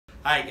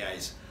Hi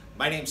guys,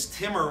 my name's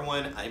Tim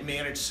Irwin. I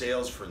manage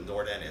sales for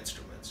Nordent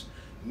Instruments.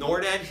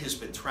 Nordent has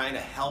been trying to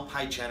help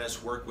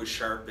hygienists work with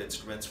sharp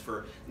instruments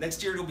for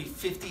next year it'll be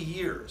 50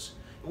 years.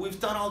 And we've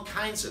done all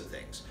kinds of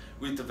things.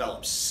 We've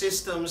developed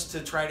systems to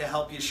try to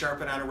help you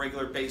sharpen on a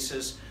regular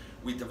basis.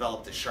 We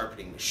developed a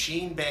sharpening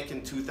machine back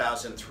in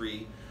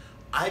 2003.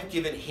 I've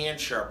given hand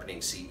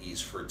sharpening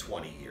CEs for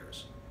 20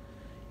 years.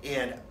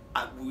 And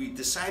we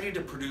decided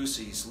to produce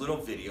these little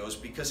videos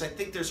because I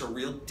think there's a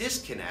real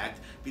disconnect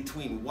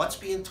between what's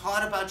being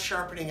taught about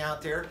sharpening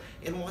out there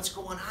and what's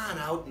going on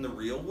out in the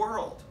real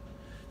world.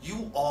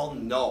 You all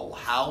know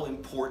how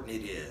important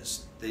it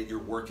is that you're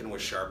working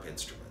with sharp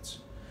instruments.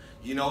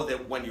 You know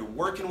that when you're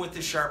working with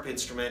the sharp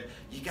instrument,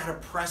 you got to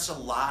press a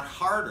lot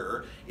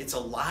harder. It's a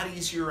lot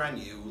easier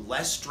on you,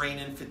 less strain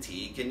and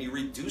fatigue, and you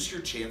reduce your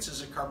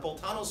chances of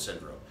carpal tunnel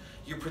syndrome.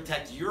 You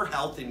protect your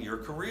health and your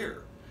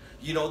career.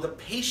 You know, the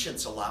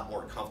patient's a lot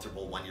more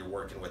comfortable when you're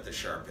working with a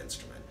sharp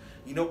instrument.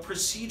 You know,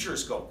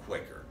 procedures go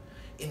quicker.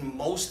 And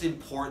most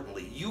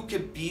importantly, you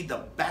could be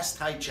the best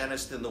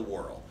hygienist in the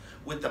world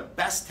with the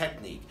best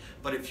technique,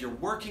 but if you're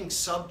working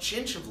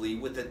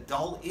subgingivally with a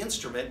dull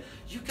instrument,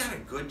 you got a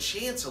good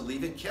chance of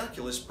leaving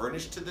calculus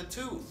burnished to the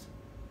tooth,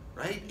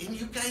 right? And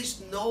you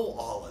guys know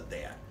all of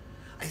that.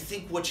 I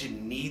think what you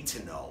need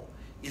to know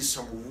is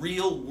some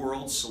real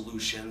world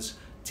solutions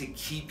to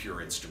keep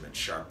your instrument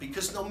sharp,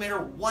 because no matter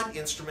what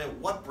instrument,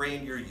 what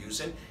brand you're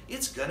using,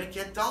 it's gonna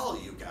get dull,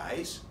 you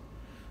guys.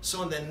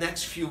 So in the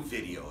next few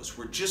videos,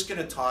 we're just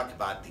gonna talk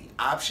about the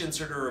options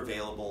that are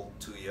available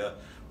to you.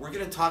 We're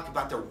gonna talk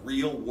about the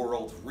real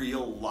world,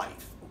 real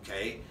life,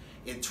 okay?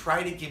 And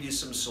try to give you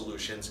some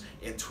solutions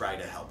and try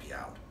to help you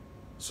out.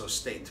 So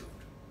stay tuned.